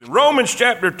Romans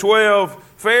chapter 12,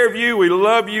 Fairview, we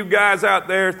love you guys out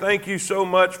there. Thank you so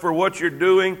much for what you're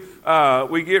doing.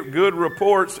 We get good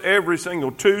reports every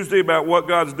single Tuesday about what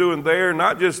God's doing there,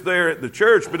 not just there at the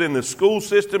church, but in the school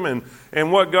system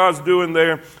and what God's doing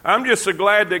there. I'm just so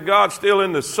glad that God's still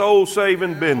in the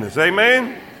soul-saving business.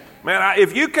 Amen? Man,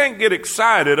 if you can't get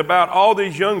excited about all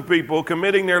these young people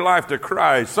committing their life to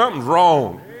Christ, something's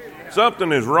wrong.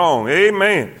 Something is wrong.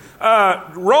 Amen.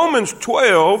 Romans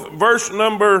 12, verse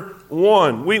number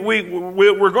 1.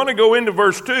 We're going to go into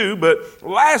verse 2, but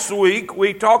last week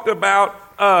we talked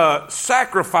about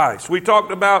sacrifice. We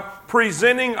talked about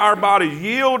presenting our bodies,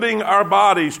 yielding our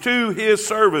bodies to His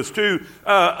service, to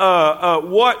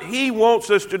what He wants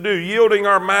us to do, yielding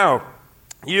our mouth,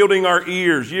 yielding our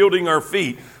ears, yielding our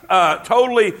feet,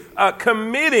 totally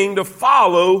committing to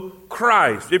follow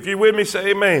Christ. If you're with me, say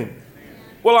amen.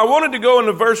 Well, I wanted to go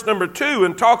into verse number 2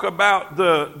 and talk about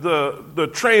the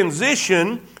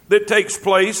transition that takes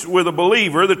place with a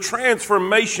believer, the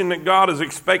transformation that God is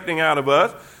expecting out of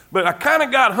us. But I kind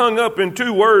of got hung up in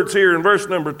two words here in verse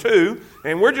number 2,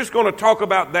 and we're just going to talk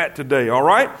about that today, all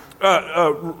right?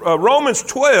 Romans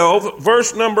 12,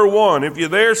 verse number 1. If you're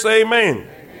there, say amen.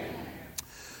 Amen.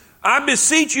 I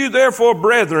beseech you, therefore,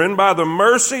 brethren, by the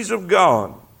mercies of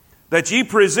God, that ye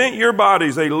present your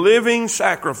bodies a living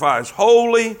sacrifice,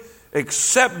 holy,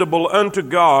 acceptable unto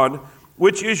God,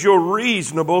 which is your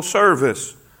reasonable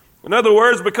service. In other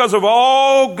words, because of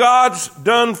all God's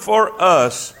done for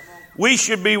us, we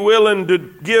should be willing to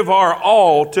give our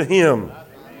all to Him.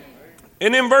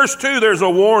 And in verse 2, there's a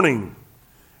warning.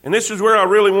 And this is where I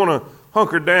really want to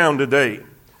hunker down today.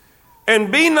 And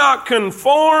be not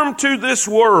conformed to this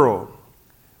world,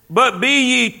 but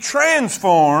be ye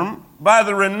transformed by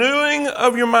the renewing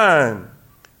of your mind,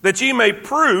 that ye may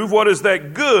prove what is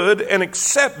that good and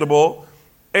acceptable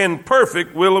and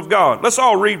perfect will of God. Let's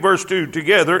all read verse 2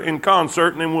 together in concert,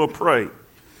 and then we'll pray.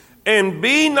 And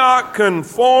be not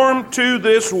conformed to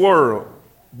this world,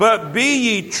 but be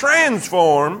ye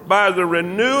transformed by the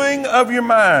renewing of your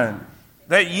mind,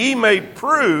 that ye may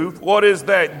prove what is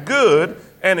that good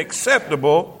and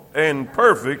acceptable and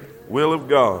perfect will of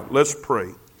God. Let's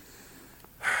pray.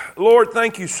 Lord,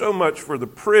 thank you so much for the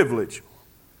privilege.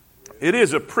 It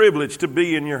is a privilege to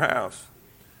be in your house.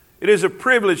 It is a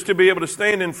privilege to be able to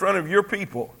stand in front of your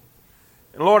people.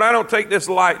 And Lord, I don't take this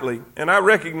lightly, and I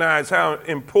recognize how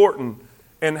important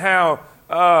and how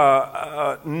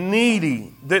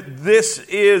needy that this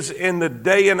is in the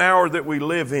day and hour that we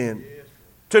live in.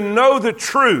 To know the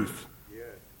truth.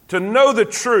 To know the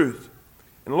truth.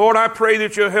 And Lord, I pray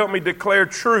that you'll help me declare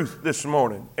truth this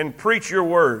morning and preach your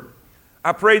word.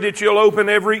 I pray that you'll open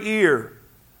every ear.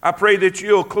 I pray that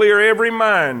you'll clear every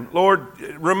mind. Lord,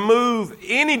 remove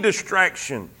any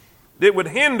distraction that would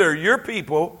hinder your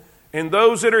people and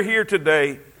those that are here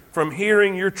today from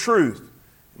hearing your truth.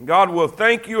 And God will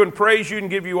thank you and praise you and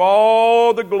give you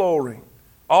all the glory,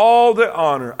 all the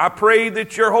honor. I pray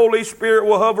that your Holy Spirit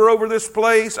will hover over this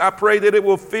place. I pray that it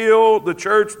will fill the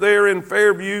church there in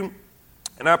Fairview.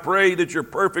 And I pray that your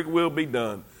perfect will be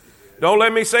done. Don't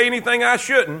let me say anything I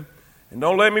shouldn't. And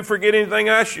don't let me forget anything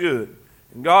I should.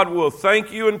 And God will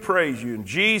thank you and praise you. In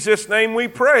Jesus' name we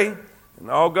pray. And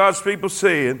all God's people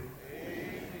said,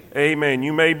 amen. Amen.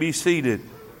 You may be seated.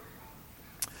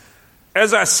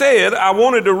 As I said, I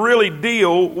wanted to really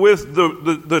deal with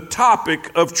the topic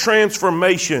of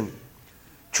transformation.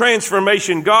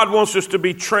 Transformation. God wants us to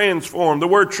be transformed. The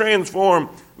word transform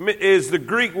is the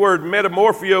Greek word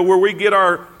metamorphio, where we get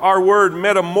our word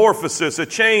metamorphosis, a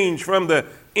change from the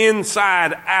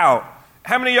inside out.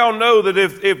 How many of y'all know that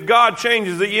if God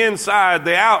changes the inside,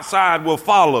 the outside will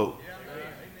follow?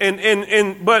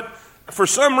 But for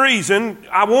some reason,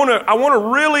 I want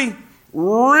to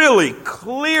really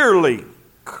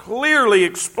clearly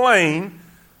explain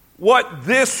what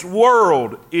this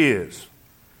world is.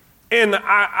 And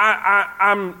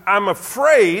I'm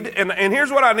afraid, and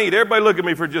here's what I need. Everybody look at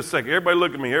me for just a second. Everybody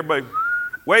look at me. Everybody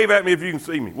wave at me if you can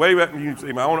see me. Wave at me if you can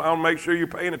see me. I want to make sure you're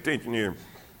paying attention here.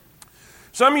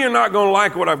 Some of you are not going to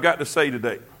like what I've got to say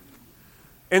today.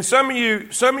 And some of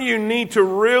you need to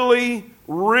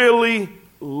really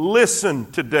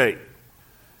listen today.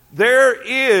 There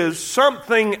is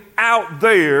something out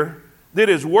there that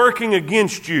is working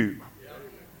against you.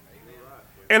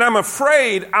 And I'm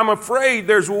afraid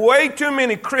there's way too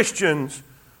many Christians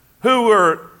who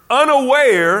are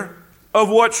unaware of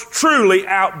what's truly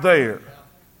out there.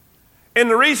 And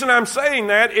the reason I'm saying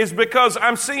that is because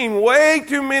I'm seeing way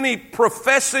too many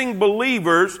professing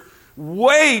believers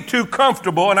way too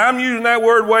comfortable, and I'm using that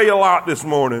word way a lot this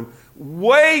morning,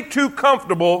 way too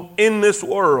comfortable in this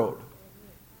world.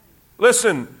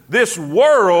 Listen, this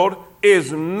world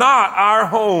is not our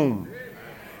home.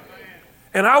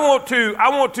 And I want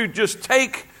to just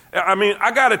take,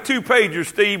 I got a 2-pager,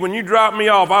 Steve. When you dropped me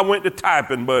off, I went to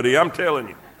typing, buddy. I'm telling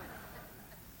you.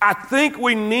 I think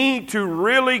we need to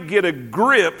really get a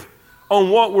grip on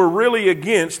what we're really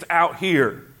against out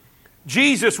here.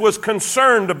 Jesus was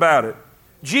concerned about it.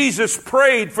 Jesus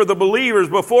prayed for the believers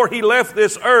before he left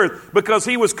this earth because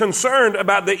he was concerned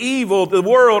about the evil the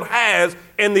world has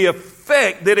and the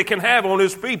effect that it can have on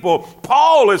his people.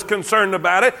 Paul is concerned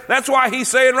about it. That's why he's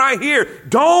saying right here,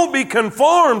 don't be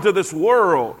conformed to this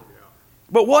world.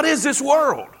 But what is this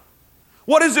world?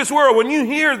 What is this world? When you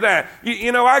hear that,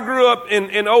 you know, I grew up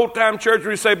in old time church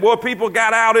where you say, boy, people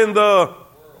got out in the,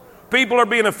 people are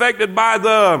being affected by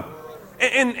the,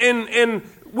 and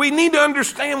we need to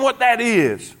understand what that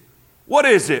is. What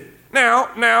is it?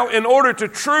 Now, in order to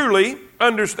truly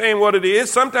understand what it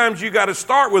is, sometimes you got to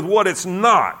start with what it's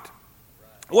not.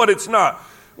 What it's not.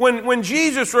 When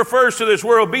Jesus refers to this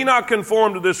world, be not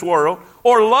conformed to this world,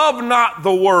 or love not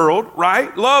the world,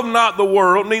 right? Love not the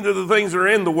world, neither the things that are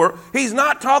in the world. He's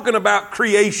not talking about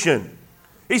creation.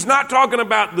 He's not talking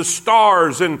about the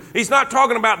stars, and he's not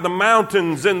talking about the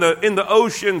mountains and the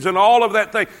oceans and all of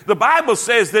that thing. The Bible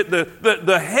says that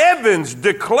the heavens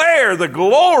declare the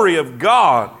glory of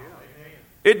God.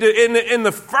 In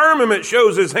the firmament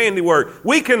shows his handiwork.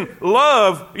 We can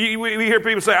love, we hear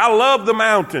people say, I love the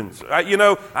mountains.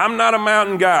 I'm not a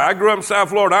mountain guy. I grew up in South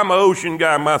Florida. I'm an ocean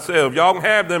guy myself. Y'all can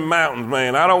have them mountains,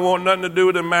 man. I don't want nothing to do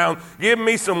with them mountains. Give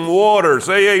me some water.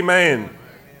 Say amen.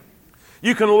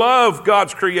 You can love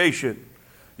God's creation.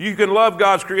 You can love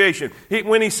God's creation.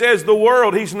 When he says the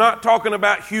world, he's not talking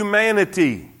about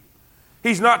humanity.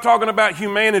 He's not talking about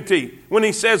humanity when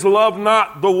he says love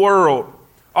not the world.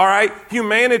 All right?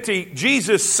 Humanity,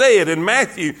 Jesus said in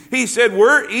Matthew, he said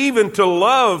we're even to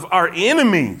love our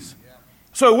enemies.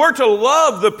 So we're to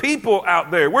love the people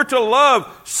out there. We're to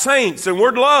love saints and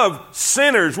we're to love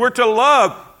sinners. We're to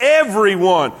love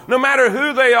everyone, no matter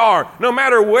who they are, no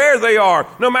matter where they are,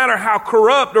 no matter how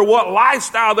corrupt or what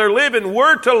lifestyle they're living.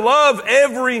 We're to love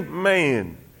every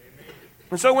man.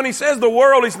 And so when he says the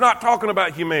world, he's not talking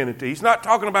about humanity. He's not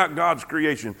talking about God's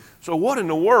creation. So what in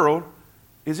the world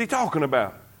is he talking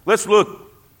about? Let's look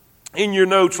in your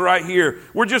notes right here.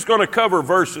 We're just going to cover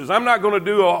verses. I'm not going to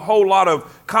do a whole lot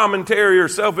of commentary or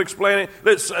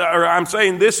self-explanatory. I'm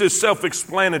saying this is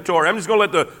self-explanatory. I'm just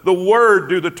going to let the Word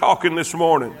do the talking this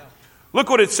morning. Look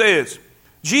what it says.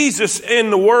 Jesus in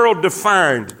the world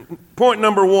defined. Point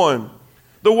number 1.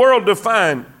 The world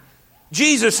defined.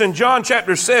 Jesus in John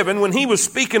chapter 7, when he was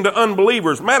speaking to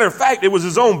unbelievers. Matter of fact, it was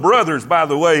his own brothers, by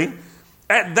the way.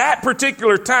 At that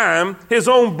particular time, his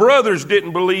own brothers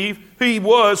didn't believe he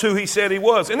was who he said he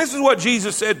was. And this is what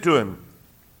Jesus said to him.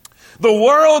 The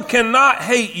world cannot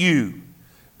hate you,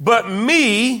 but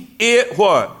me it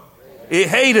what? It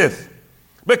hateth.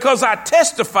 Because I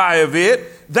testify of it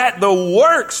that the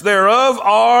works thereof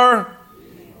are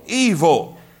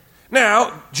evil.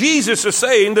 Now, Jesus is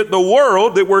saying that the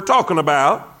world that we're talking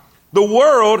about, the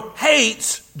world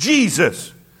hates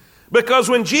Jesus. Because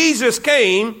when Jesus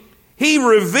came, he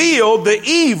revealed the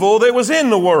evil that was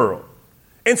in the world.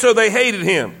 And so they hated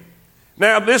him.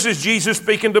 Now, this is Jesus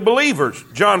speaking to believers.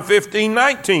 John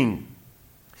 15:19.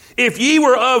 If ye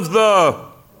were of the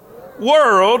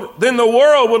world, then the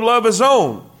world would love his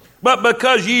own. But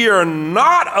because ye are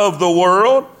not of the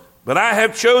world, but I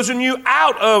have chosen you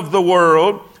out of the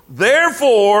world,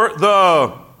 therefore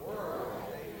the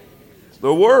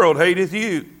world hateth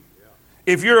you.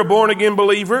 If you're a born-again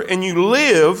believer and you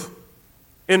live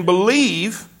and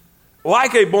believe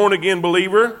like a born-again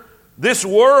believer, this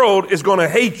world is going to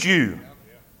hate you.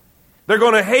 They're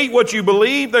going to hate what you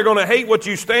believe. They're going to hate what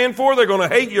you stand for. They're going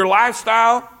to hate your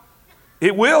lifestyle.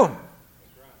 It will.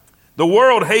 The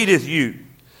world hateth you.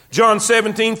 John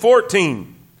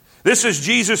 17:14. This is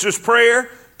Jesus' prayer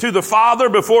to the Father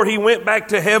before he went back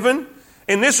to heaven.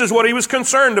 And this is what he was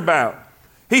concerned about.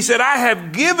 He said, I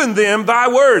have given them thy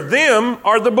word. Them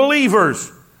are the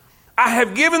believers. I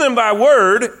have given them thy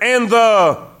word, and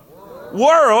the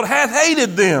world hath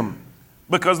hated them,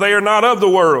 because they are not of the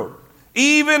world,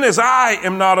 even as I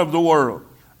am not of the world.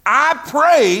 I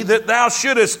pray that thou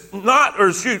shouldest not,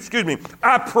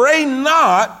 I pray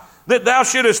not that thou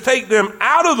shouldest take them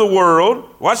out of the world,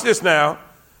 watch this now,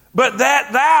 but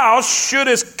that thou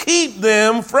shouldest keep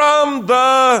them from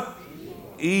the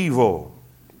evil.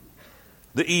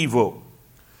 The evil.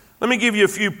 Let me give you a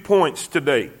few points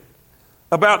today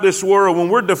about this world. When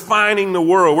we're defining the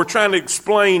world, we're trying to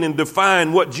explain and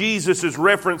define what Jesus is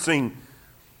referencing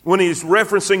when he's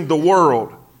referencing the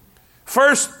world.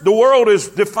 First, the world is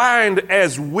defined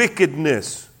as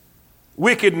wickedness.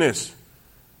 Wickedness.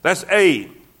 That's A.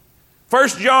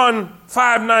 1 John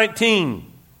 5:19.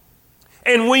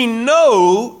 And we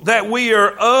know that we are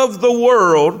of the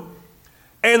world,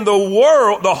 and the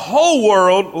world, the whole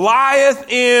world, lieth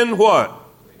in what?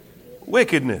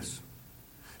 Wickedness.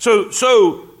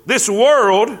 So this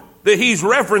world that he's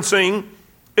referencing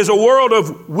is a world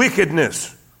of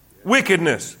wickedness.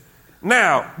 Wickedness.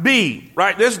 Now, B,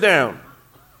 write this down.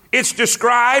 It's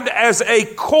described as a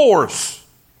course.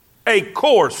 A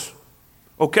course.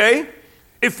 Okay?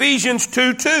 Ephesians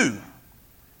 2:2.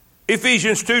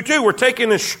 Ephesians 2:2. We're taking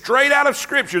this straight out of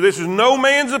Scripture. This is no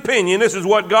man's opinion. This is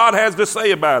what God has to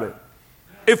say about it.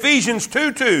 Ephesians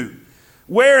 2:2.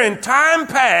 Where in time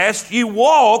past you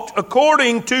walked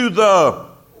according to the...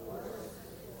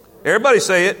 Everybody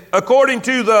say it. According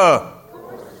to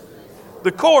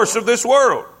the course of this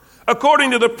world.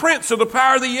 According to the prince of the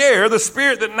power of the air, the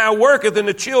spirit that now worketh in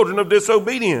the children of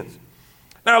disobedience.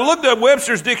 Now I looked up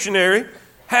Webster's dictionary,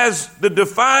 has the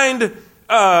defined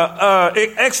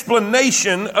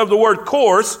explanation of the word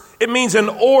course. It means an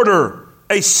order,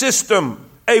 a system,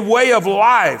 a way of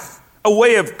life, a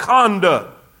way of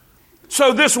conduct.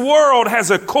 So this world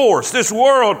has a course. This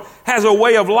world has a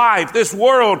way of life. This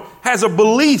world has a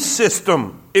belief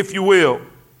system, if you will.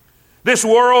 This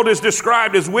world is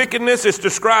described as wickedness. It's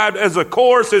described as a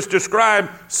course. It's described,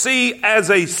 C, as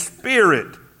a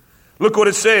spirit. Look what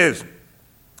it says.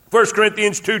 1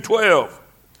 Corinthians 2:12.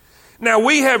 Now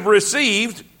we have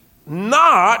received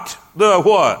not the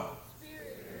what?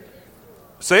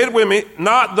 Say it with me.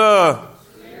 Not the,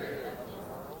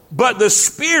 but the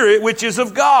Spirit which is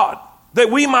of God, that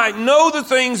we might know the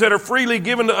things that are freely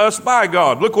given to us by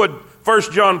God. Look what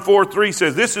 1 John 4:3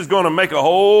 says. This is going to make a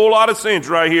whole lot of sense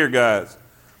right here, guys.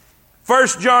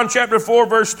 1 John chapter 4,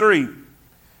 verse 3.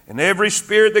 And every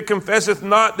spirit that confesseth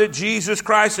not that Jesus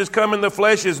Christ is come in the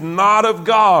flesh is not of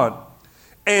God.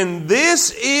 And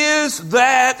this is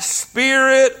that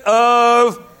spirit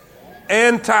of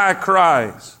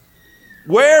Antichrist,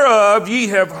 whereof ye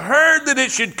have heard that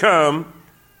it should come.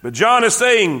 But John is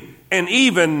saying, and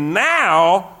even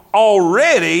now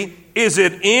already is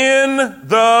it in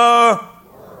the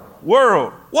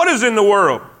world. What is in the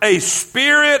world? A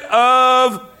spirit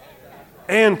of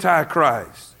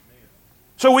Antichrist.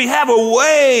 So we have a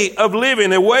way of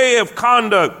living, a way of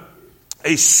conduct,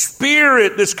 a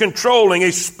spirit that's controlling,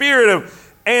 a spirit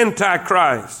of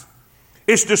Antichrist.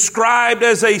 It's described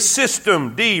as a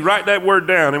system. D, write that word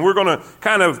down, and we're going to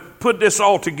kind of put this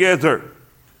all together.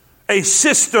 A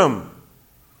system.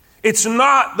 It's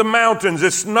not the mountains.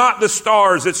 It's not the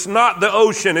stars. It's not the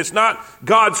ocean. It's not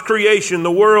God's creation.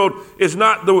 The world is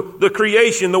not the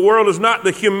creation. The world is not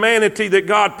the humanity that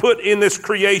God put in this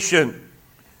creation.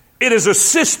 It is a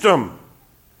system.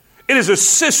 It is a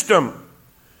system.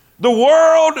 The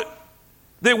world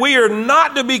that we are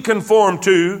not to be conformed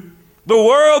to, the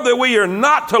world that we are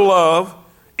not to love,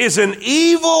 is an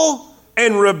evil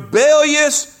and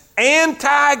rebellious,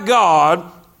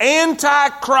 anti-God,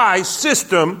 anti-Christ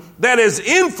system that is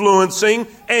influencing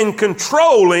and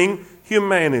controlling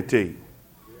humanity.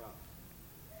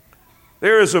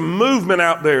 There is a movement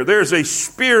out there. There's a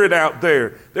spirit out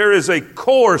there. There is a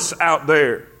course out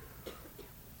there.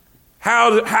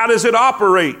 How does it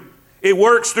operate? It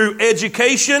works through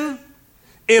education,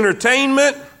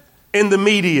 entertainment, and the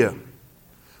media.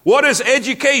 What is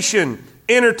education,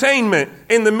 entertainment,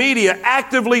 and the media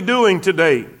actively doing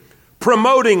today?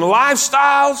 Promoting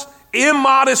lifestyles,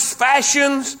 immodest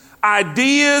fashions,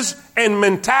 ideas, and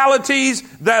mentalities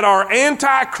that are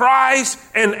anti-Christ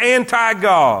and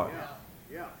anti-God.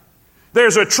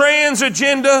 There's a trans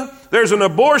agenda, there's an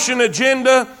abortion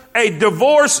agenda, a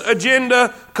divorce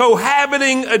agenda,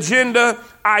 cohabiting agenda,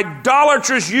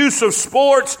 idolatrous use of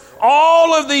sports.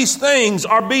 All of these things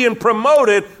are being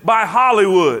promoted by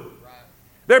Hollywood.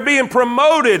 They're being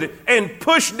promoted and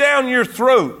pushed down your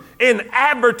throat in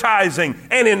advertising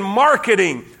and in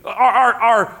marketing.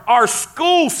 Our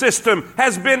school system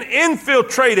has been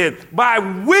infiltrated by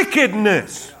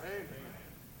wickedness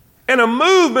and a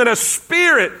movement, a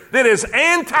spirit that is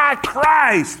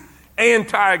anti-Christ,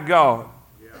 anti-God.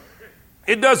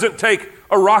 It doesn't take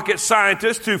a rocket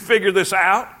scientist to figure this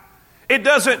out.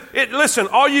 Listen,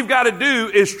 all you've got to do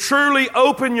is truly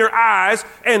open your eyes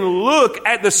and look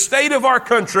at the state of our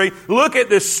country, look at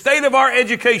the state of our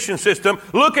education system,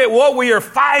 look at what we are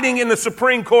fighting in the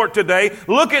Supreme Court today,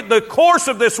 look at the course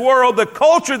of this world, the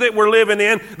culture that we're living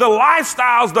in, the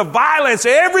lifestyles, the violence,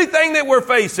 everything that we're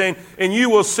facing, and you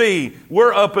will see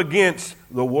we're up against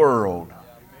the world.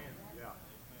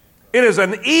 It is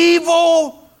an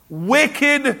evil,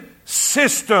 wicked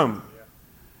system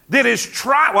that is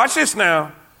watch this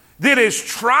now, that is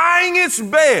trying its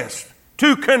best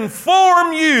to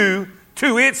conform you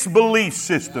to its belief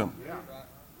system.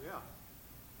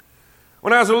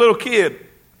 When I was a little kid,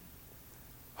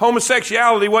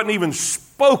 homosexuality wasn't even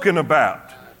spoken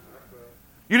about.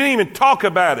 You didn't even talk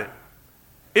about it.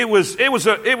 It was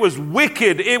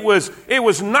wicked. It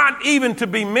was not even to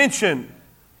be mentioned.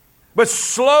 But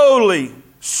slowly,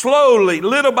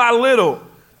 little by little,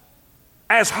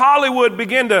 as Hollywood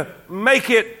began to make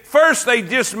it, first they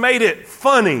just made it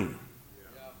funny.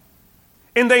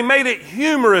 And they made it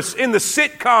humorous in the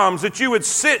sitcoms that you would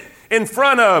sit in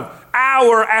front of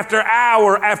hour after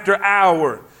hour after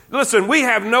hour. Listen, we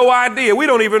have no idea. We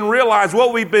don't even realize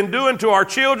what we've been doing to our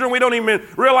children. We don't even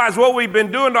realize what we've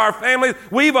been doing to our families.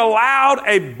 We've allowed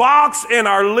a box in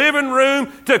our living room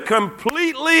to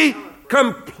completely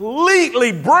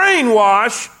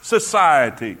brainwash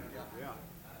society.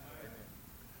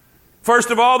 First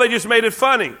of all, they just made it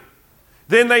funny.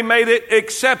 Then they made it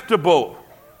acceptable.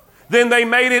 Then they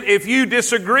made it, if you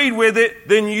disagreed with it,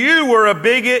 then you were a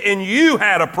bigot and you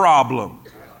had a problem.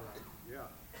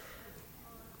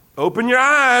 Open your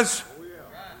eyes.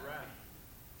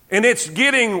 And it's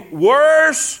getting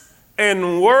worse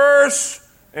and worse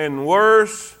and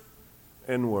worse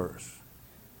and worse.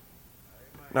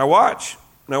 Now watch.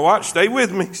 Stay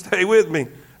with me.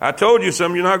 I told you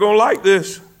some of you are not going to like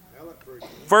this.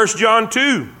 1 John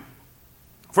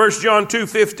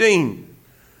 2:15.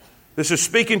 This is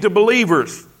speaking to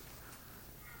believers.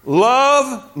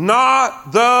 Love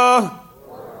not the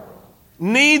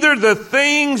neither the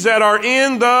things that are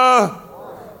in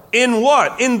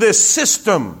what? In this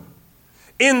system,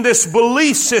 in this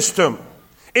belief system,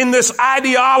 in this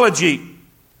ideology.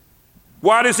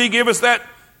 Why does he give us that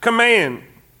command?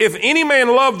 If any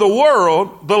man love the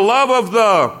world, the love of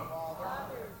the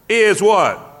is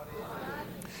what?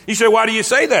 You say, why do you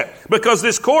say that? Because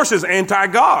this course is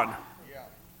anti-God.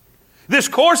 This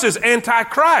course is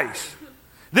anti-Christ.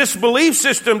 This belief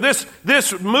system, this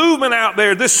movement out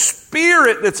there, this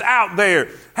spirit that's out there,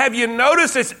 have you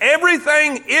noticed it's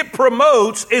everything it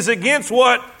promotes is against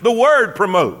what the Word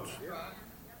promotes?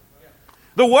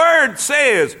 The Word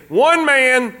says, one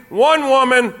man, one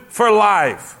woman for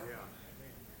life.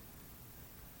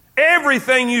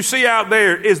 Everything you see out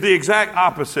there is the exact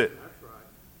opposite.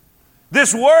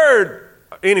 This Word,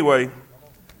 anyway,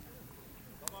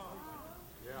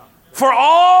 for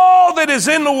all that is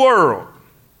in the world,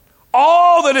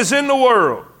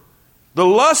 the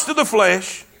lust of the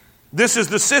flesh, this is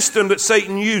the system that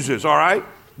Satan uses, all right?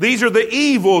 These are the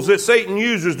evils that Satan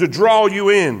uses to draw you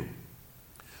in.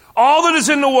 All that is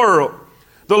in the world,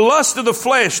 the lust of the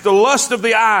flesh, the lust of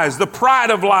the eyes, the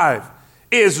pride of life,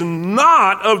 is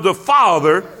not of the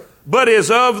Father, but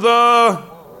is of the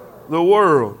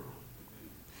world.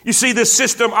 You see, this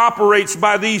system operates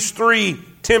by these three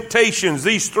temptations,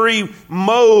 these three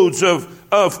modes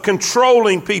of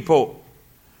controlling people.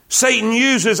 Satan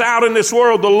uses out in this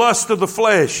world the lust of the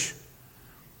flesh.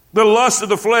 The lust of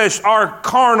the flesh are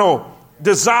carnal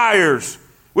desires,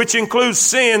 which includes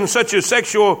sin such as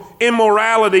sexual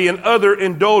immorality and other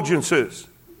indulgences.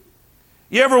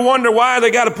 You ever wonder why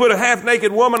they got to put a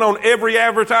half-naked woman on every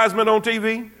advertisement on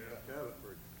TV?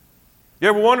 You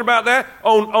ever wonder about that?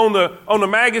 On the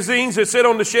magazines that sit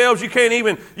on the shelves, you can't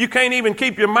even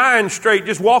keep your mind straight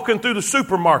just walking through the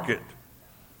supermarket.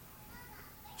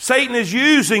 Satan is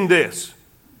using this.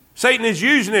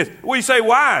 We say,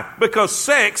 why? Because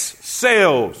sex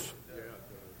sells.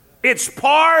 It's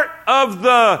part of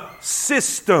the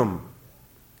system.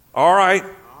 All right.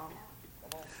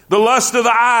 The lust of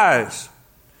the eyes.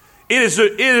 It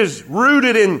is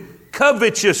rooted in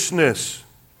covetousness.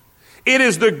 It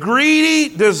is the greedy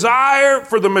desire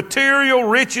for the material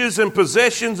riches and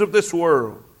possessions of this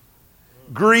world.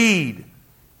 Greed,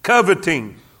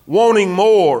 coveting, wanting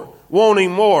more.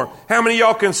 How many of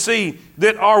y'all can see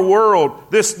that our world,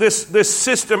 this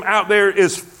system out there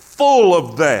is full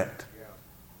of that?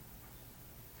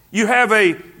 You have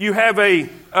a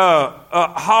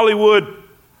Hollywood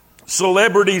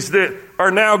celebrities that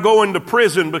are now going to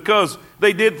prison because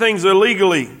they did things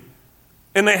illegally.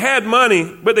 And they had money,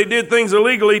 but they did things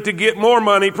illegally to get more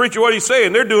money. Preacher, what are you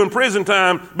saying? They're doing prison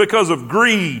time because of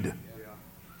greed.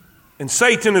 And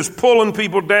Satan is pulling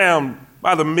people down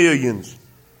by the millions.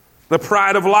 The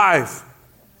pride of life.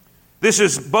 This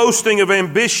is boasting of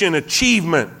ambition,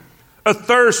 achievement, a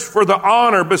thirst for the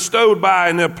honor bestowed by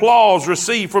and the applause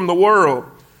received from the world.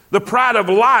 The pride of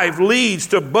life leads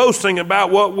to boasting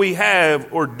about what we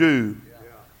have or do.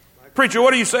 Preacher,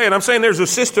 what are you saying? I'm saying there's a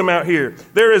system out here.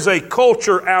 There is a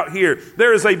culture out here.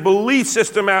 There is a belief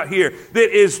system out here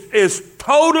that is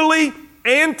totally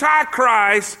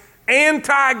anti-Christ,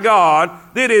 anti-God,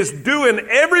 that is doing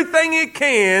everything it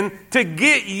can to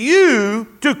get you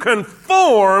to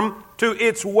conform to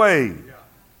its way.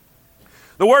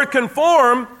 The word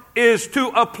conform is to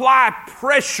apply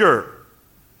pressure.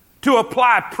 To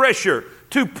apply pressure.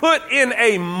 To put in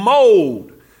a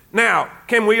mold. Now,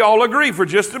 can we all agree for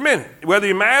just a minute? Whether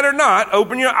you're mad or not,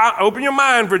 open your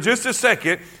mind for just a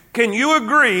second. Can you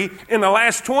agree in the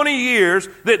last 20 years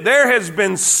that there has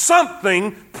been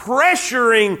something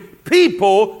pressuring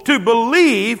people to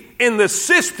believe in the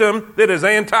system that is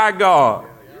anti-God?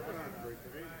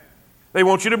 They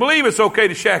want you to believe it's okay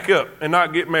to shack up and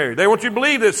not get married. They want you to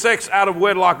believe that sex out of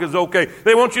wedlock is okay.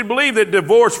 They want you to believe that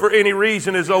divorce for any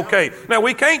reason is okay. Now,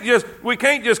 we can't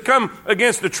just come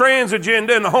against the trans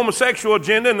agenda and the homosexual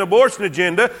agenda and the abortion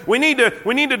agenda. We need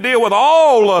to deal with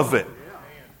all of it.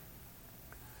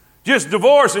 Just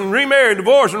divorce and remarry,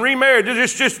 divorce and remarry,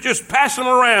 just passing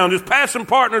around, just passing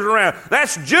partners around.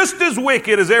 That's just as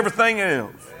wicked as everything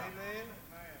else.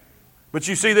 But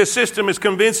you see, this system is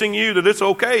convincing you that it's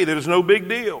okay, that it's no big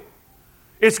deal.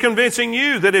 It's convincing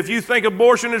you that if you think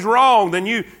abortion is wrong, then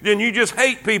you just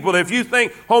hate people. If you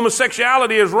think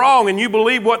homosexuality is wrong and you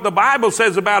believe what the Bible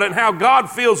says about it and how God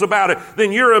feels about it,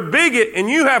 then you're a bigot and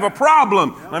you have a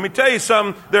problem. Let me tell you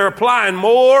something. They're applying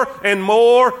more and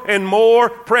more and more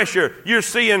pressure. You're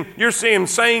seeing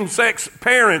same-sex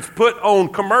parents put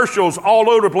on commercials all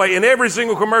over the place. In every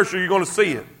single commercial, you're going to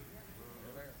see it.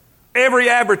 Every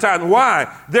advertisement.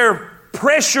 Why? They're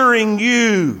pressuring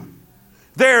you.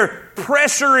 They're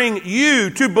pressuring you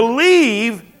to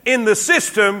believe in the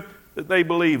system that they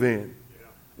believe in,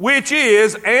 which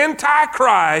is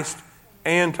anti-Christ,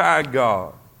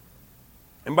 anti-God.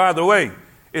 And by the way,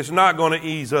 it's not going to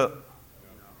ease up.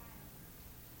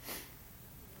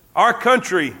 Our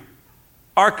country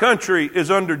is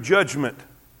under judgment.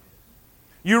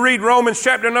 You read Romans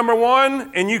chapter number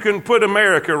 1, and you can put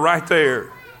America right there.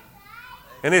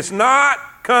 And it's not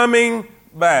coming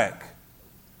back.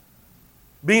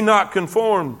 Be not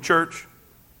conformed, church.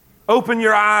 Open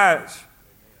your eyes.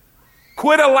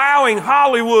 Quit allowing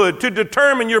Hollywood to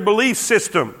determine your belief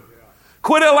system.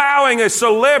 Quit allowing a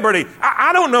celebrity.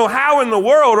 I don't know how in the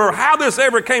world or how this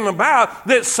ever came about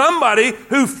that somebody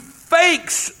who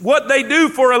fakes what they do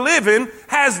for a living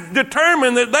has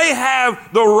determined that they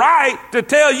have the right to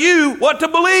tell you what to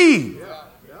believe.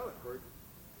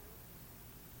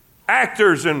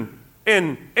 Actors and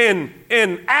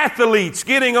athletes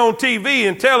getting on TV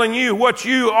and telling you what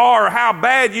you are, how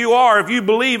bad you are if you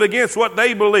believe against what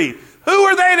they believe. Who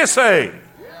are they to say?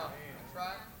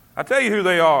 I tell you who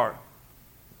they are.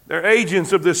 They're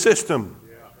agents of the system.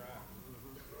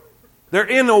 They're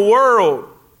in a world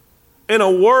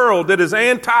that is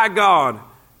anti-God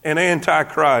and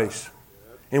anti-Christ.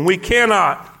 And we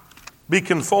cannot be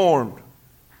conformed.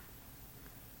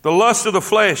 The lust of the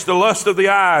flesh, the lust of the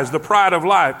eyes, the pride of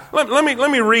life. Let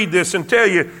me read this and tell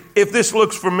you if this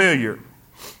looks familiar.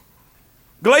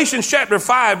 Galatians chapter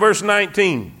 5, verse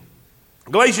 19.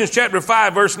 Galatians chapter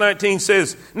 5, verse 19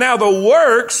 says, "Now the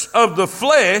works of the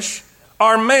flesh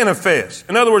are manifest."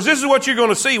 In other words, this is what you're going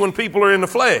to see when people are in the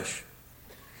flesh.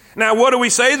 Now, what do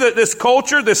we say? That this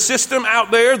culture, this system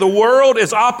out there, the world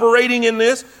is operating in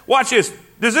this. Watch this.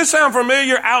 Does this sound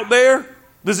familiar out there?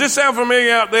 Does this sound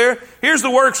familiar out there? Here's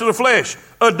the works of the flesh.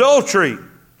 Adultery,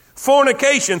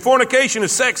 fornication. Fornication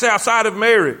is sex outside of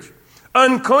marriage.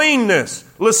 Uncleanness,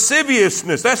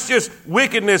 lasciviousness. That's just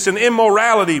wickedness and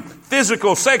immorality,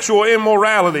 physical, sexual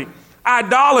immorality.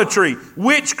 Idolatry,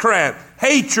 witchcraft,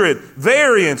 hatred,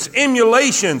 variance,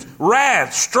 emulations,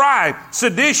 wrath, strife,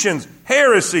 seditions,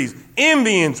 heresies,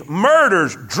 envyings,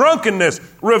 murders, drunkenness,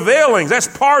 revelings. That's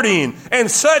partying, and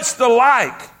such the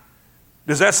like.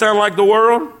 Does that sound like the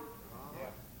world?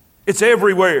 It's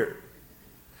everywhere.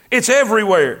 It's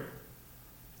everywhere.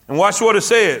 And watch what it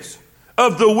says.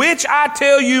 "Of the which I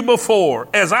tell you before,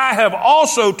 as I have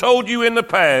also told you in the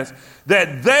past,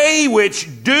 that they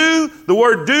which do," the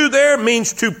word do there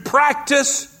means to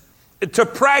practice,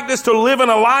 to live in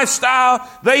a lifestyle.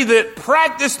 "They that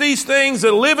practice these things,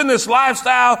 that live in this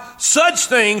lifestyle, such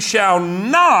things shall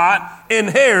not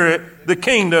inherit the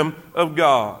kingdom of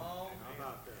God."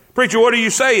 Preacher, what are you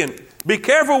saying? Be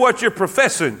careful what you're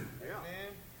professing.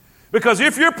 Because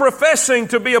if you're professing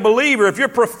to be a believer, if you're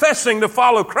professing to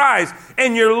follow Christ,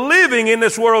 and you're living in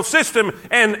this world system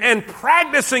and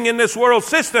practicing in this world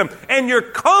system, and you're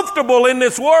comfortable in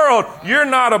this world, you're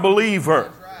not a believer.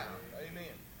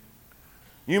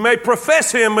 You may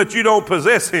profess Him, but you don't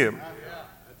possess Him.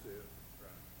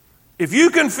 If you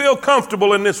can feel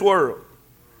comfortable in this world.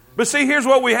 But see, here's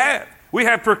what we have. We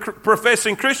have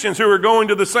professing Christians who are going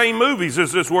to the same movies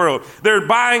as this world. They're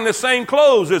buying the same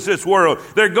clothes as this world.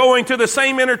 They're going to the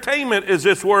same entertainment as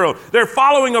this world. They're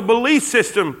following a belief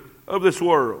system of this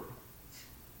world.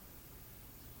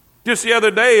 Just the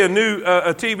other day, a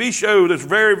TV show that's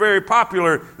very, very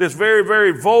popular, that's very,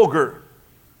 very vulgar.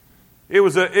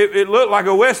 It looked like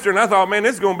a Western. I thought, man,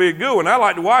 this is going to be a good one. I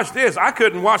like to watch this. I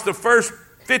couldn't watch the first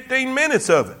 15 minutes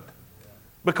of it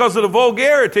because of the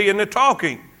vulgarity and the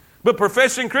talking. But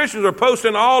professing Christians are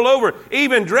posting all over,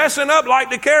 even dressing up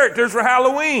like the characters for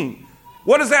Halloween.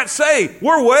 What does that say?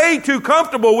 We're way too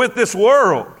comfortable with this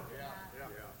world.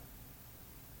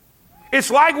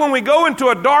 It's like when we go into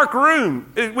a dark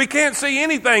room, we can't see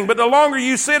anything, but the longer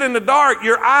you sit in the dark,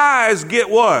 your eyes get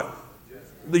what?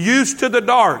 Used to the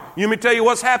dark. Let me tell you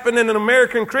what's happened in an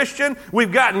American Christian.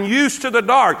 We've gotten used to the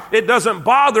dark. It doesn't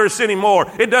bother us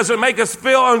anymore. It doesn't make us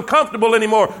feel uncomfortable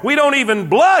anymore. We don't even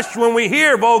blush when we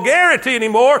hear vulgarity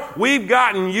anymore. We've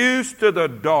gotten used to the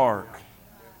dark.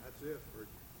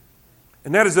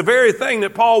 And that is the very thing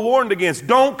that Paul warned against.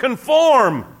 Don't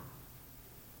conform.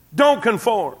 Don't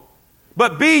conform.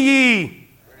 But be ye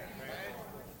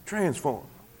transformed.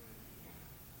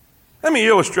 Let me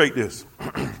illustrate this.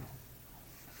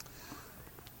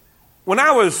 When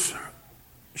I was,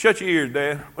 shut your ears,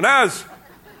 Dad.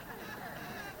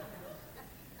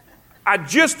 I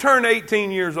just turned 18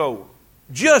 years old.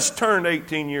 Just turned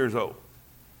 18 years old.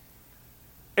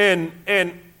 And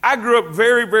I grew up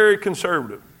very, very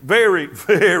conservative. Very,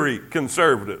 very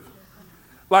conservative.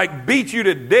 Like beat you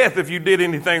to death if you did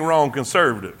anything wrong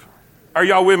conservative. Are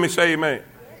y'all with me? Say amen.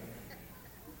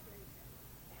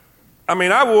 I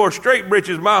mean, I wore straight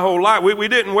breeches my whole life. We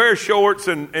didn't wear shorts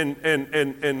and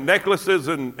necklaces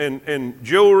and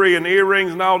jewelry and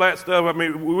earrings and all that stuff. I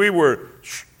mean, we were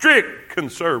strict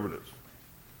conservatives.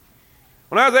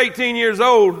 When I was 18 years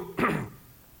old, I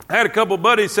had a couple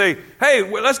buddies say, hey,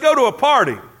 let's go to a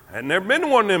party. I had never been to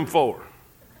one of them before.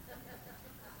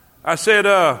 I said,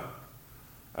 I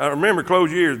remember,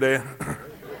 close your ears, Dad.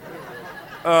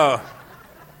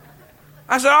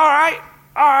 I said, all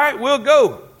right, we'll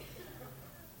go.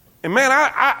 And man,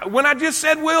 when I just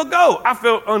said we'll go, I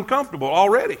felt uncomfortable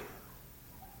already.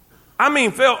 I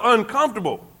mean, felt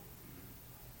uncomfortable.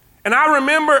 And I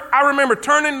remember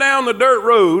turning down the dirt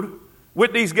road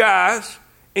with these guys,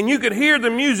 and you could hear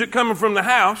the music coming from the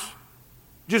house,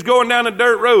 just going down the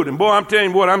dirt road. And boy, I'm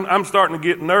telling you what, I'm starting to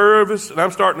get nervous, and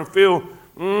I'm starting to feel,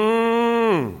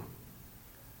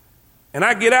 And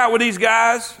I get out with these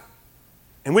guys,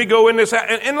 and we go in this house.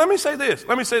 And let me say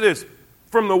this.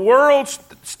 From the world's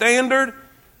standard, there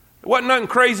wasn't nothing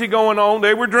crazy going on.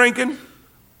 They were drinking,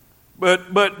 but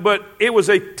it was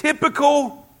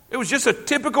just a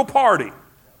typical party.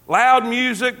 Loud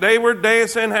music, they were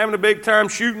dancing, having a big time,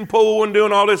 shooting pool and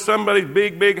doing all this, somebody's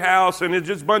big house, and it's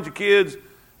just a bunch of kids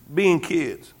being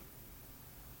kids.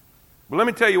 But let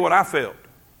me tell you what I felt.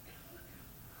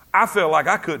 I felt like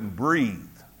I couldn't breathe.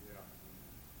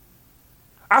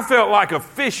 I felt like a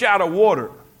fish out of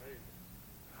water.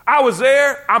 I was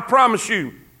there, I promise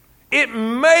you, it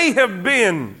may have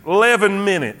been 11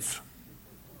 minutes.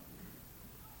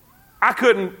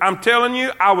 I'm telling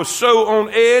you, I was so on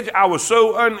edge, I was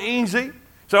so uneasy.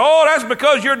 So, that's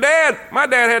because your dad, my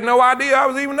dad had no idea I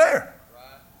was even there.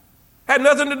 Had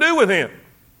nothing to do with him.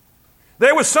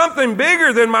 There was something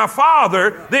bigger than my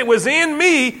father that was in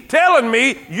me telling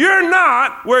me, you're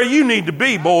not where you need to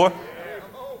be, boy.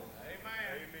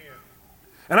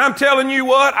 And I'm telling you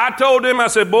what, I told them, I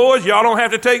said, boys, y'all don't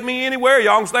have to take me anywhere.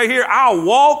 Y'all can stay here. I'll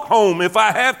walk home if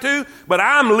I have to, but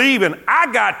I'm leaving.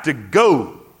 I got to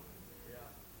go.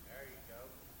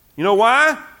 You know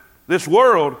why? This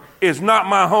world is not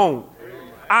my home.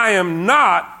 I am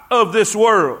not of this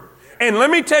world. And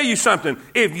let me tell you something.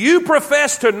 If you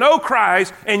profess to know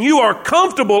Christ and you are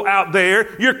comfortable out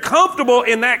there, you're comfortable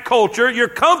in that culture, you're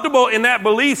comfortable in that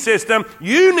belief system,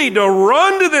 you need to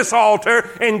run to this altar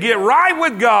and get right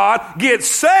with God, get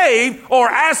saved, or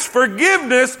ask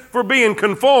forgiveness for being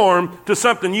conformed to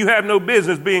something you have no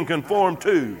business being conformed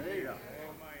to.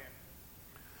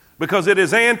 Because it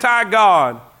is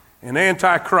anti-God and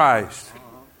anti-Christ.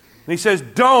 And he says,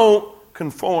 don't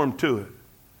conform to it.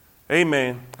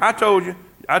 Amen. I told you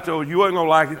you wasn't going to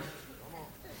like it.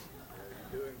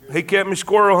 He kept me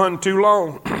squirrel hunting too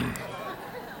long.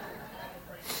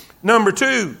 Number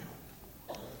 2,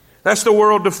 that's the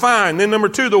world defined. Then number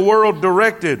 2, the world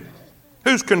directed.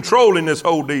 Who's controlling this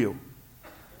whole deal?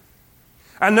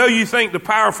 I know you think the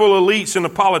powerful elites and the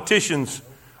politicians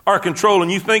are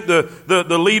controlling. You think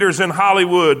the leaders in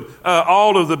Hollywood,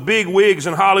 all of the big wigs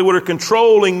in Hollywood are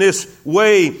controlling this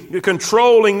way,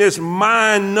 controlling this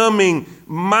mind-numbing,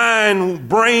 mind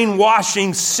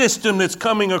brainwashing system that's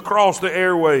coming across the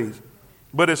airways.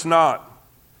 But it's not.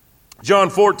 John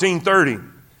 14:30.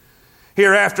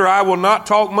 Hereafter I will not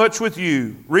talk much with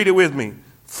you. Read it with me.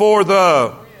 For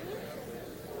the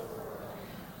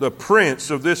prince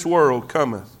of this world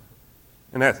cometh,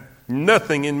 and hath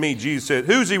nothing in me, Jesus said.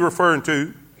 Who's he referring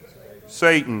to?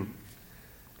 Satan.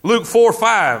 Luke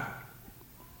 4:5.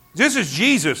 This is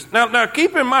Jesus. Now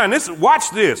keep in mind,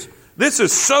 watch this. This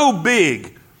is so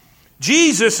big.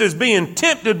 Jesus is being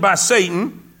tempted by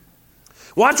Satan.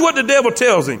 Watch what the devil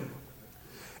tells him.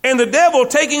 And the devil,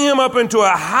 taking him up into a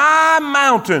high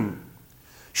mountain,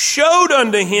 showed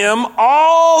unto him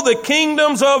all the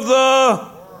kingdoms of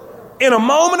in a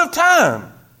moment of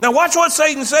time. Now watch what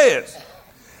Satan says.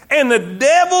 And the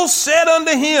devil said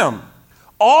unto him,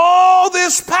 all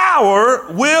this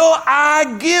power will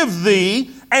I give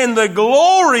thee, and the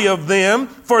glory of them,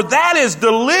 for that is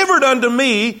delivered unto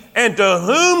me, and to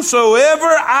whomsoever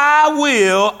I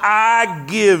will, I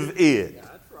give it. Yeah,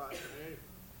 that's right.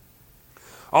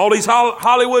 All these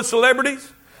Hollywood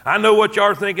celebrities, I know what y'all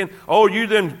are thinking. Oh, you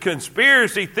them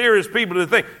conspiracy theorist people to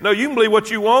think. No, you can believe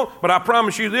what you want, but I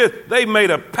promise you this, they've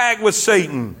made a pact with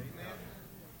Satan.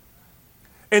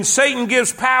 And Satan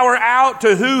gives power out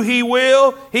to who he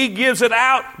will. He gives it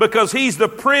out because he's the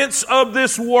prince of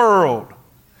this world.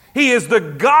 He is the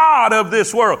God of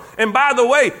this world. And by the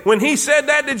way, when he said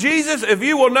that to Jesus, if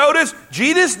you will notice,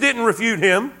 Jesus didn't refute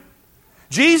him.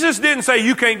 Jesus didn't say,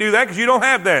 you can't do that because you don't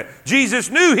have that. Jesus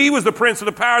knew he was the prince of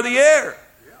the power of the air.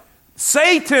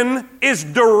 Satan is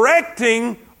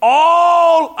directing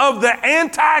all of the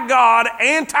anti-God,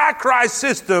 anti-Christ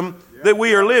system that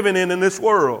we are living in this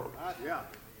world.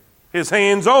 His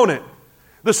hands on it.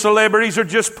 The celebrities are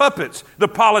just puppets. The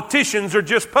politicians are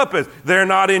just puppets. They're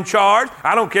not in charge.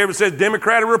 I don't care if it says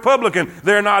Democrat or Republican.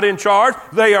 They're not in charge.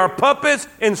 They are puppets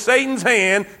in Satan's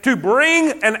hand to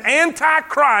bring an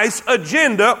antichrist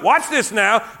agenda, watch this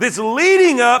now, that's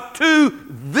leading up to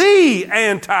the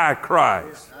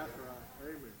antichrist.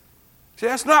 See,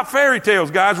 that's not fairy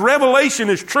tales, guys. Revelation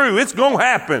is true. It's going to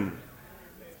happen.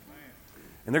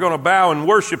 And they're going to bow and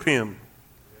worship him.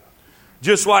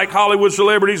 Just like Hollywood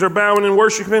celebrities are bowing and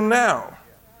worshiping now.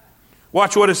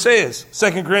 Watch what it says.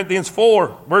 2 Corinthians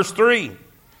 4, verse 3.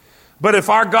 But if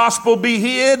our gospel be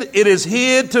hid, it is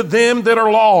hid to them that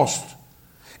are lost.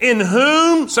 In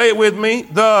whom, say it with me,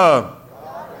 the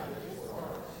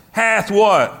hath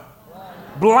what?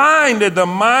 Blinded the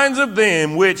minds of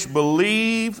them which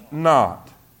believe not.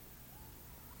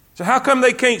 So how come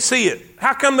they can't see it?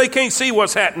 How come they can't see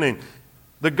what's happening?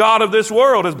 The God of this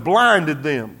world has blinded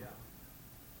them.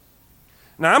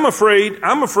 Now, I'm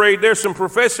afraid there's some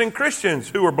professing Christians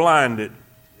who are blinded.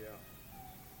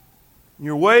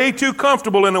 You're way too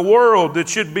comfortable in a world that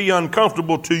should be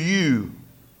uncomfortable to you.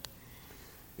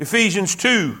 Ephesians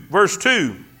 2, verse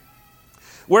 2.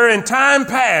 Where in time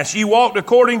past ye walked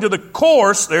according to the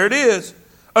course, there it is,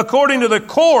 according to the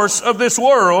course of this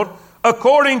world,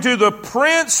 according to the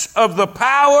prince of the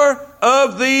power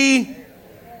of the,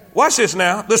 watch this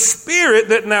now, the spirit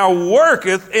that now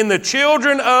worketh in the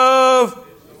children of,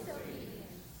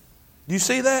 you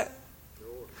see that?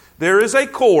 There is a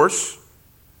course.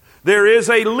 There is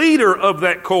a leader of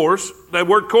that course. That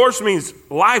word course means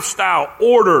lifestyle,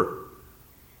 order.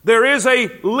 There is a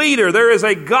leader. There is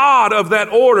a God of that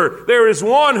order. There is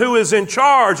one who is in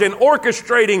charge and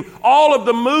orchestrating all of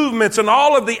the movements and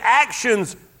all of the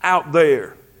actions out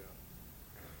there.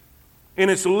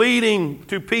 And it's leading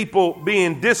to people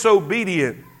being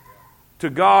disobedient to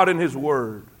God and His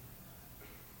Word.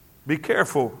 Be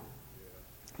careful.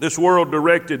 This world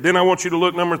directed. Then I want you to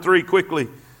look, number 3, quickly,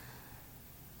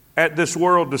 at this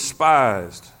world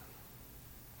despised.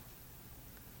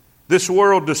 This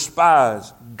world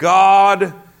despised.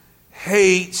 God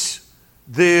hates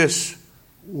this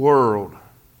world.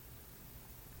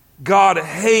 God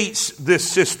hates this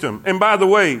system. And by the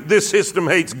way, this system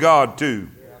hates God too.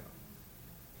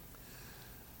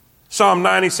 Psalm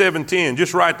 97:10.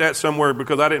 Just write that somewhere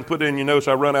because I didn't put it in your notes.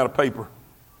 I run out of paper.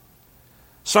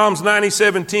 Psalms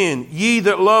 97:10. Ye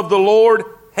that love the Lord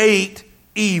hate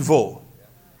evil.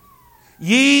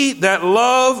 Ye that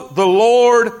love the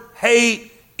Lord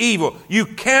hate evil. You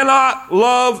cannot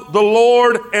love the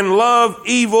Lord and love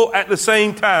evil at the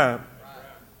same time.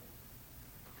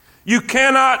 You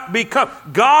cannot become.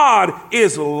 God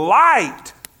is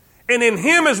light, and in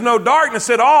Him is no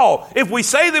darkness at all. If we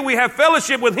say that we have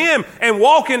fellowship with Him and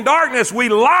walk in darkness, we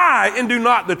lie and do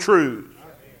not the truth.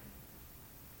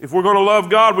 If we're going to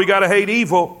love God, we got to hate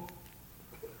evil.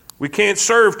 We can't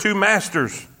serve two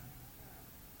masters.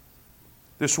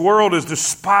 This world is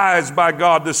despised by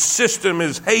God. The system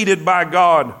is hated by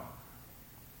God.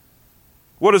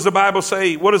 What does the Bible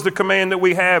say? What is the command that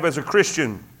we have as a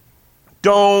Christian?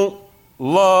 Don't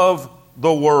love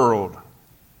the world.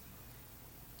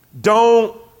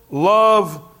 Don't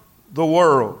love the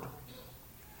world.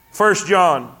 1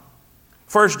 John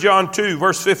 2,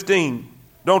 verse 15.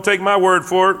 Don't take my word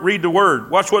for it. Read the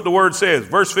word. Watch what the word says.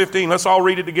 Verse 15. Let's all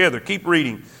read it together. Keep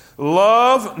reading.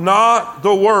 Love not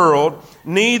the world,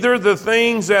 neither the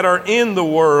things that are in the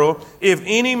world. If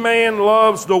any man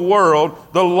loves the world,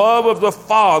 the love of the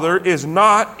Father is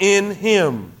not in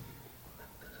him.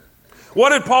 What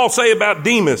did Paul say about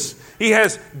Demas?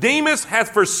 Demas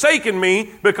hath forsaken me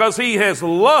because he has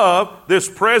loved this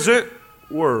present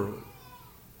world.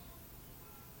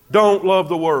 Don't love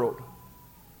the world.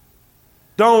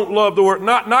 Don't love the world.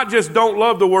 Not just don't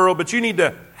love the world, but you need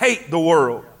to hate the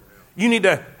world. You need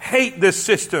to hate this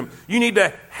system. You need to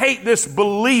hate this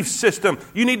belief system.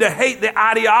 You need to hate the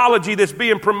ideology that's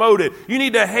being promoted. You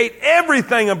need to hate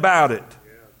everything about it.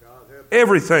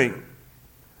 Everything.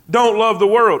 Don't love the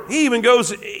world. He even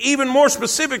goes even more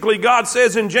specifically. God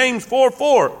says in James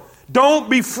 4:4, don't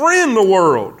befriend the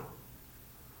world.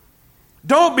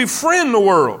 Don't befriend the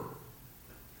world.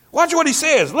 Watch what he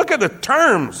says. Look at the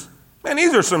terms. Man,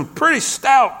 these are some pretty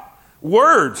stout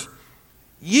words.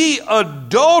 Ye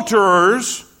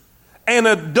adulterers and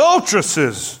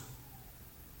adulteresses.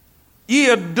 Ye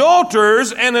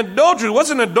adulterers and adulterers.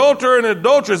 What's an adulterer and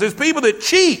adulteress? It's people that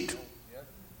cheat.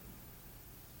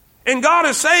 And God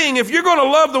is saying, if you're going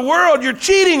to love the world, you're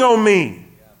cheating on me.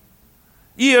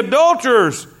 Ye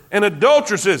adulterers and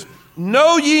adulteresses,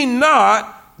 know ye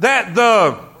not that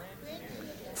the...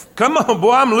 Come on,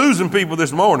 boy, I'm losing people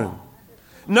this morning.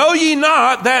 Know ye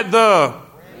not that the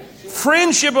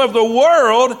friendship of the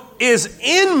world is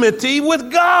enmity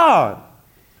with God?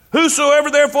 Whosoever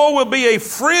therefore will be a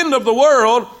friend of the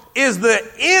world is the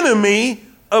enemy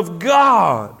of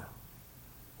God.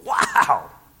 Wow.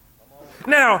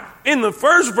 Now, in the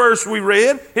first verse we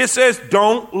read, it says,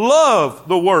 don't love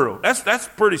the world. That's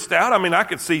pretty stout. I mean, I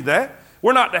could see that.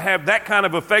 We're not to have that kind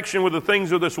of affection with the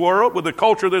things of this world, with the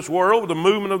culture of this world, with the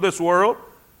movement of this world.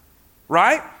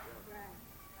 Right?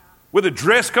 With the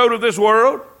dress code of this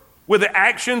world, with the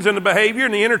actions and the behavior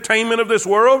and the entertainment of this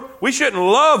world. We shouldn't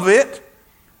love it.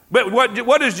 But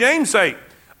what does James say?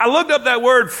 I looked up that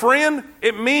word friend.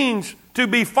 It means to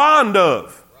be fond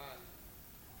of.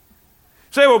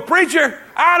 Say, well, preacher,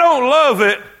 I don't love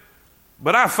it,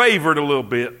 but I favor it a little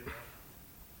bit.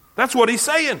 That's what he's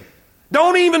saying.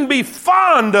 Don't even be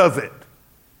fond of it.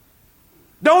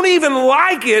 Don't even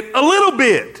like it a little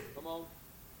bit.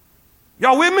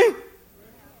 Y'all with me?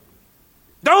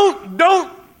 Don't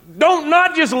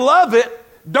not just love it.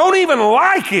 Don't even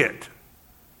like it.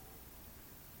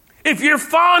 If you're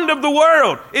fond of the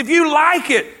world, if you like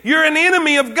it, you're an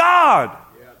enemy of God.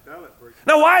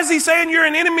 Now, why is he saying you're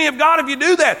an enemy of God if you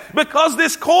do that? Because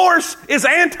this course is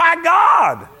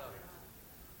anti-God.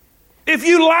 If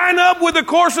you line up with the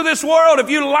course of this world,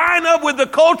 if you line up with the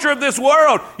culture of this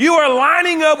world, you are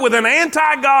lining up with an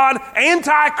anti-God,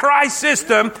 anti-Christ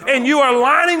system, and you are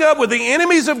lining up with the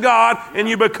enemies of God, and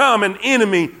you become an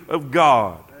enemy of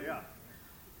God.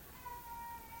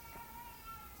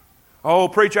 Oh,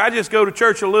 preacher, I just go to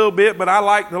church a little bit, but I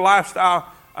like the lifestyle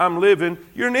I'm living.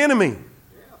 You're an enemy.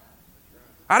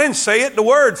 I didn't say it, the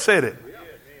Word said it.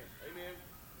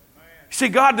 See,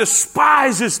 God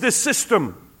despises this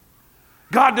system.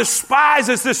 God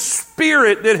despises this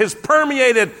spirit that has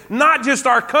permeated not just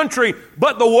our country,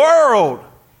 but the world.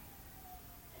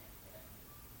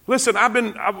 Listen,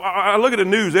 I look at the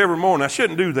news every morning. I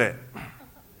shouldn't do that.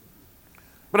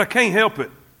 But I can't help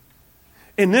it.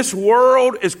 And this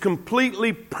world is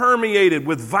completely permeated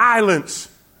with violence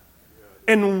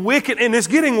and wicked, and it's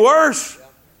getting worse.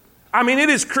 I mean, it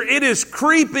is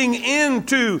creeping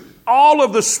into all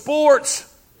of the sports.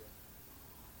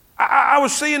 I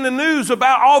was seeing the news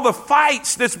about all the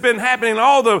fights that's been happening,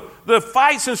 all the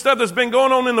fights and stuff that's been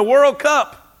going on in the World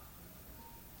Cup.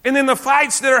 And then the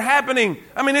fights that are happening.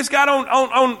 I mean, it's got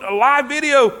on a live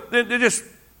video, they're just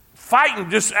fighting.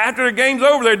 Just after the game's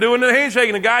over, they're doing the handshake,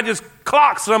 and the guy just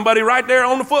clocks somebody right there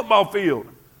on the football field.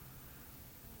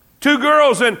 Two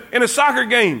girls in a soccer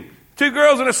game. Two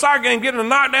girls in a soccer game getting a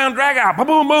knockdown, drag out. Boom,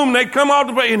 boom, boom. They come off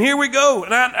the play, and here we go.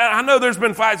 And I know there's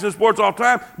been fights in sports all the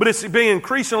time, but it's being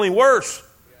increasingly worse.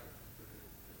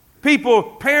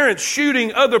 Parents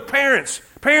shooting other parents.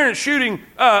 Parents shooting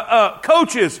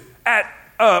coaches at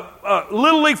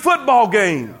Little League football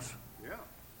games.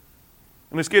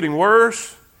 And it's getting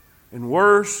worse and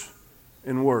worse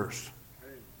and worse.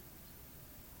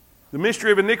 The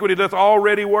mystery of iniquity doth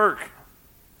already work.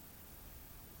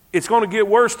 It's going to get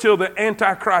worse till the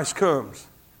Antichrist comes.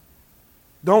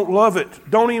 Don't love it.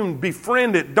 Don't even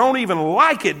befriend it. Don't even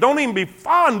like it. Don't even be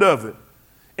fond of it.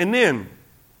 And then,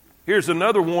 here's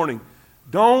another warning.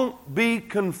 Don't be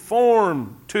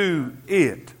conformed to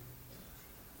it.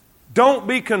 Don't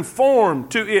be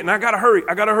conformed to it. And I got to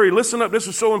hurry. Listen up. This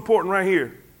is so important right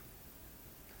here.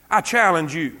 I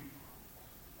challenge you.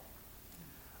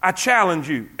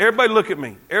 Everybody look at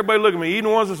me. Even the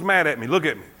ones that's mad at me. Look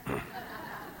at me.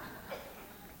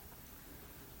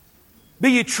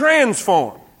 Be ye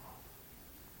transformed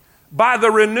by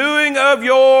the renewing of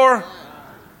your...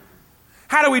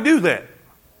 How do we do that?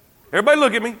 Everybody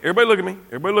look at me.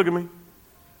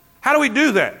 How do we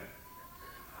do that?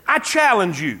 I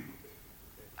challenge you.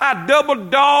 I double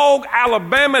dog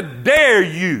Alabama dare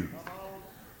you.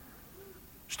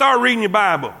 Start reading your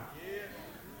Bible.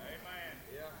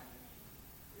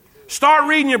 Start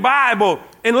reading your Bible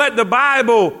and let the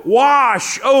Bible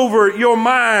wash over your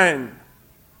mind.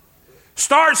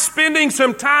 Start spending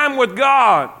some time with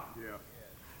God.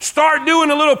 Start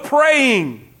doing a little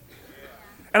praying.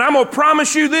 And I'm going to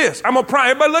promise you this.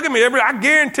 Everybody look at me. I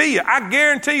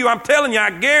guarantee you, I'm telling you,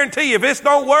 I guarantee you, if this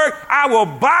don't work, I will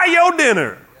buy your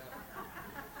dinner.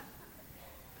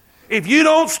 If you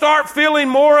don't start feeling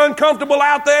more uncomfortable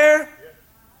out there,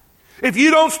 if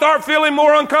you don't start feeling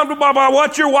more uncomfortable by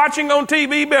what you're watching on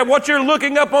TV, by what you're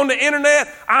looking up on the internet,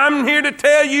 I'm here to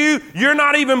tell you, you're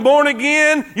not even born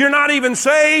again. You're not even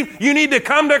saved. You need to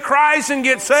come to Christ and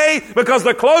get saved, because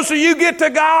the closer you get to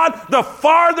God, the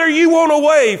farther you want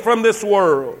away from this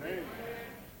world.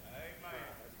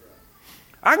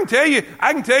 I can tell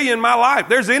you in my life,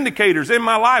 there's indicators in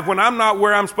my life when I'm not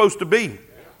where I'm supposed to be.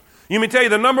 You may tell you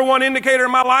the number one indicator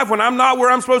in my life when I'm not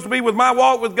where I'm supposed to be with my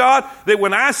walk with God, that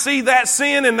when I see that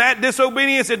sin and that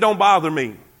disobedience, it don't bother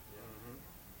me.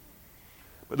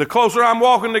 But the closer I'm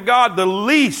walking to God, the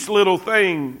least little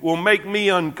thing will make me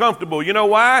uncomfortable. You know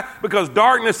why? Because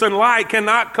darkness and light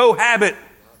cannot cohabit.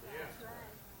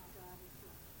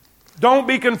 Don't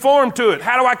be conformed to it.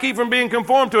 How do I keep from being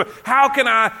conformed to it? How can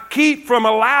I keep from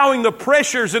allowing the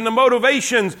pressures and the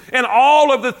motivations and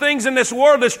all of the things in this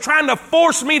world that's trying to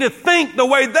force me to think the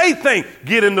way they think?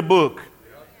 Get in the book.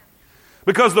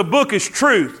 Because the book is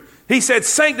truth. He said,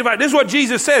 sanctify. This is what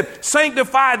Jesus said.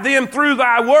 Sanctify them through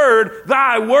thy word.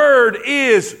 Thy word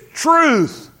is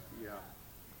truth.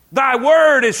 Thy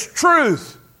word is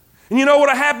truth. And you know what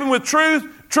will happen with truth?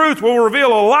 Truth will reveal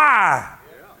a lie.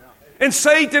 And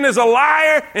Satan is a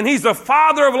liar, and he's the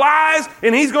father of lies,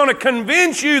 and he's going to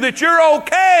convince you that you're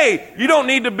okay. You don't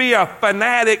need to be a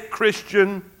fanatic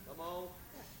Christian.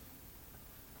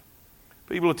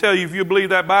 People will tell you, if you believe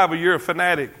that Bible, you're a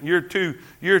fanatic. You're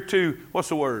too, what's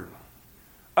the word?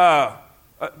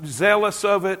 Zealous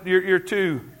of it. You're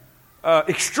too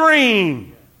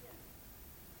extreme.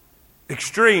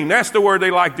 Extreme. That's the word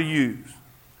they like to use.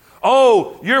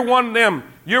 Oh, you're one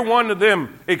of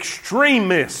them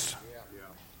extremists.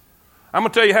 I'm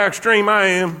going to tell you how extreme I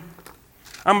am.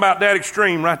 I'm about that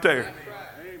extreme right there.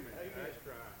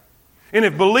 And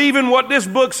if believing what this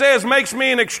book says makes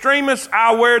me an extremist,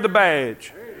 I'll wear the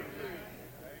badge.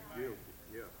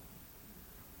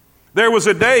 There was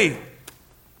a day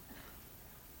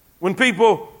when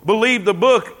people believed the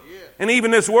book, and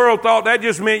even this world thought that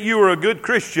just meant you were a good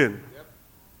Christian.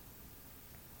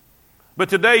 But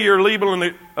today you're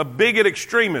labeling a bigot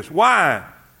extremist. Why?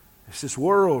 It's this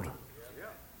world.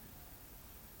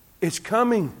 It's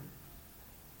coming.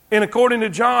 And according to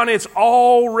John, it's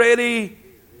already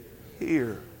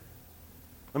here.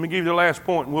 Let me give you the last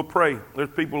point and we'll pray. There's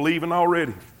people leaving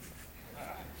already.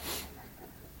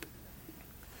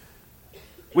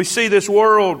 We see this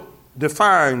world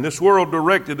defined, this world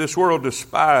directed, this world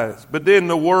despised, but then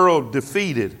the world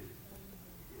defeated.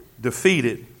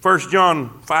 Defeated. 1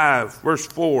 John 5, verse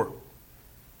 4.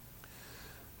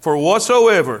 For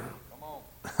whatsoever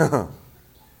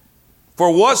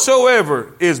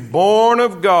is born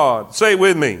of God, say it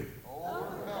with me.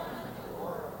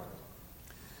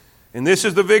 And this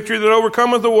is the victory that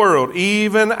overcometh the world,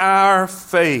 even our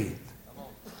faith.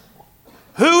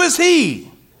 Who is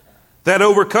he that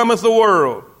overcometh the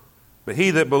world? But he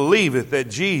that believeth that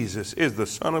Jesus is the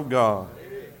Son of God.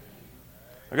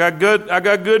 I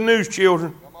got good news,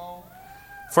 children.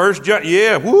 1 John,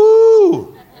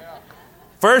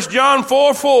 1 John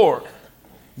 4:4.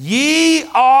 Ye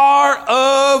are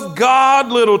of God,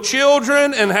 little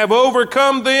children, and have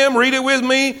overcome them. Read it with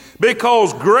me.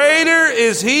 Because greater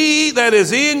is he that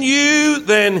is in you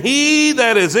than he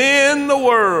that is in the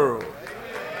world.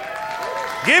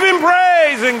 Give him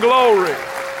praise and glory.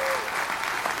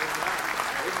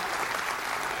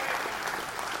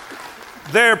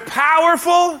 They're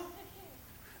powerful.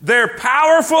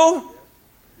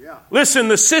 Listen,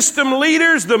 the system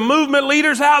leaders, the movement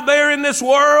leaders out there in this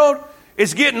world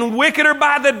is getting wickeder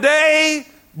by the day,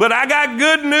 but I got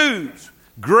good news.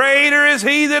 Greater is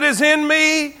he that is in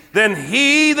me than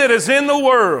he that is in the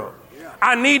world.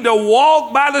 I need to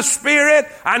walk by the Spirit.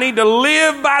 I need to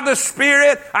live by the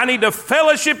Spirit. I need to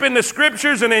fellowship in the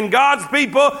Scriptures and in God's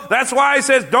people. That's why he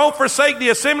says, don't forsake the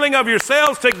assembling of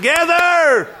yourselves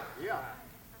together.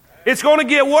 It's going to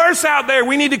get worse out there.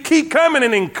 We need to keep coming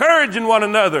and encouraging one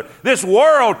another. This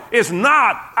world is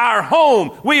not our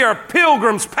home. We are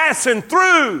pilgrims passing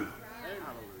through.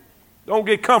 Don't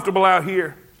get comfortable out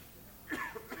here.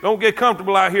 Don't get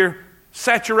comfortable out here.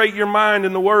 Saturate your mind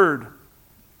in the Word.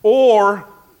 Or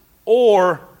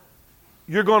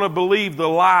you're going to believe the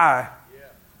lie.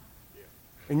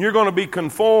 And you're going to be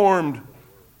conformed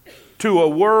to a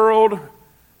world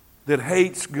that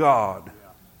hates God.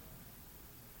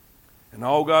 And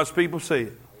all God's people say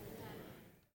it.